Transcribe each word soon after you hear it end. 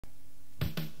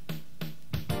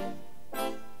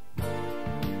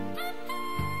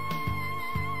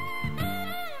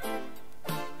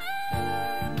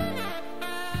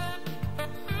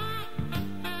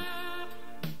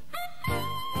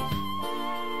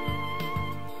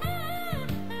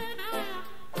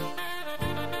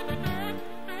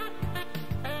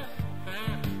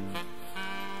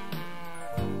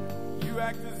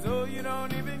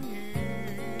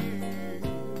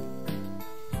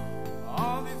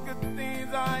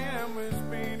as I am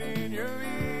whispering in your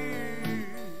ear.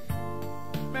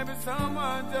 Maybe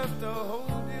someone just to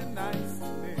hold you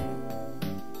nicely,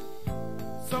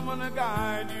 someone to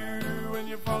guide you when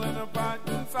you're falling apart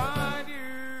inside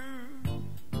you.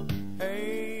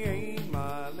 Hey, hey,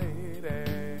 my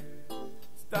lady,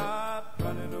 stop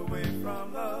running away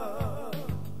from love.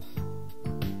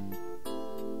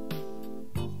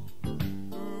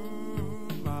 Ooh,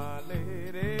 my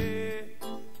lady,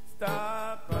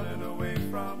 stop running away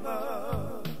from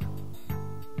love.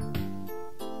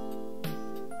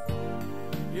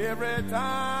 Every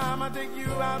time I take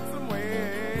you out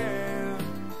somewhere,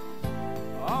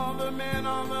 all the men,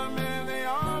 they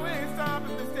always stop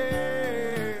and they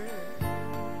stare.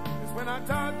 It's when I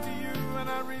talk to you and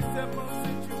I resemble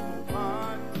sensual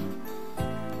part.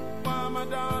 Why, my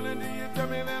darling, do you tell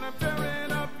me that I'm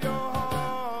tearing up your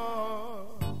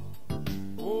heart?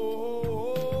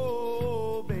 Oh,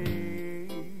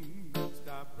 babe,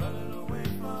 stop running away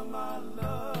from my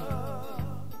love.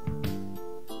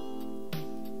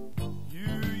 You,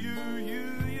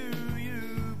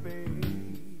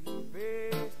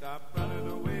 babe, stop running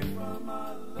away from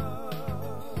my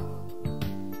love.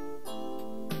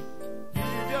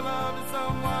 Give your love to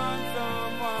someone, girl.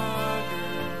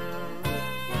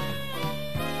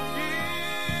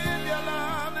 Give your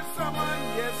love to someone,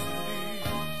 yes indeed.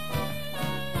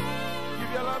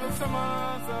 Give your love to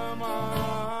someone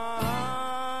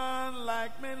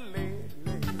like me, lady.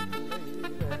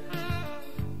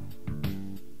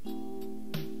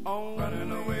 Oh,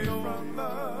 running away from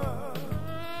love.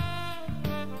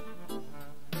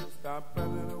 Stop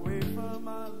running away from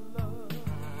my love.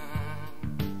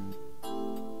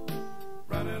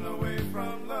 Running away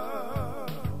from love.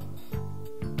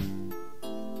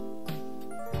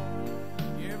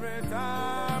 Every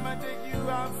time I take you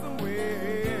out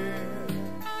somewhere,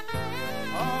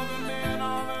 all the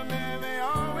men, they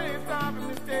always stop and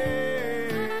they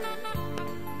stare.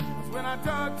 That's when I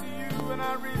talk to you and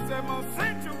I reach that most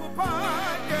sensual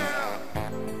part, girl.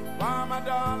 Why, my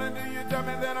darling, do you tell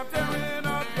me that I'm tearing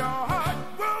up your heart?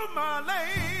 Whoa, my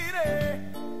lady,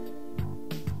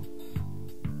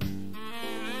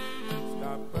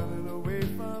 stop running away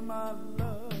from my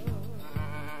love.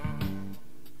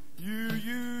 You,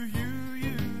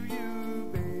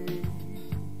 babe,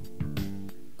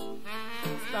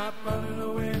 stop running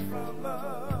away from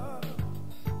love.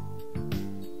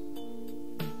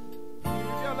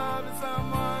 Give your love to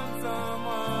someone, girl.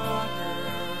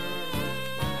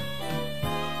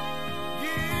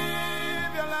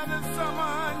 Give your love to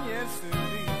someone, yes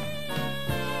indeed.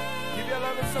 Give your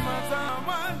love to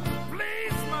someone,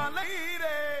 please, my lady.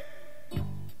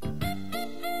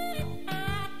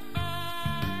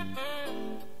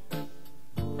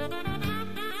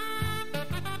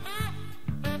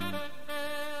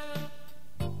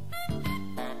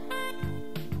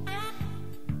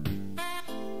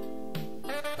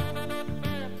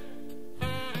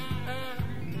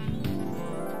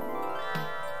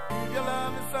 Give your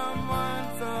love to someone,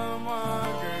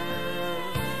 girl.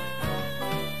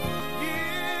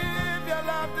 Give your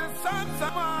love to someone.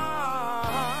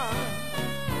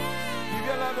 Give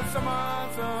your love to someone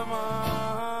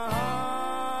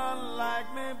like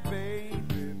me,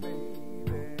 baby,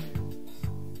 baby.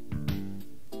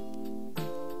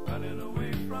 Running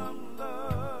away from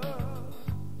love.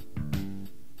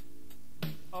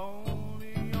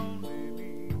 Only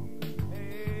me,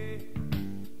 hey.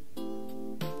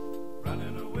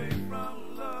 Running away from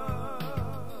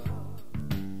love.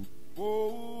 Whoa,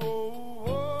 whoa,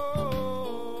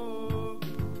 whoa,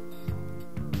 girl.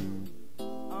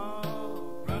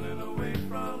 Oh, running away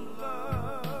from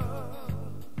love.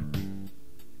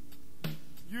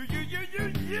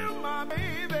 You, my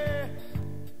baby.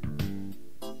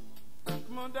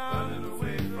 Come on down. Running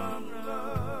away from love.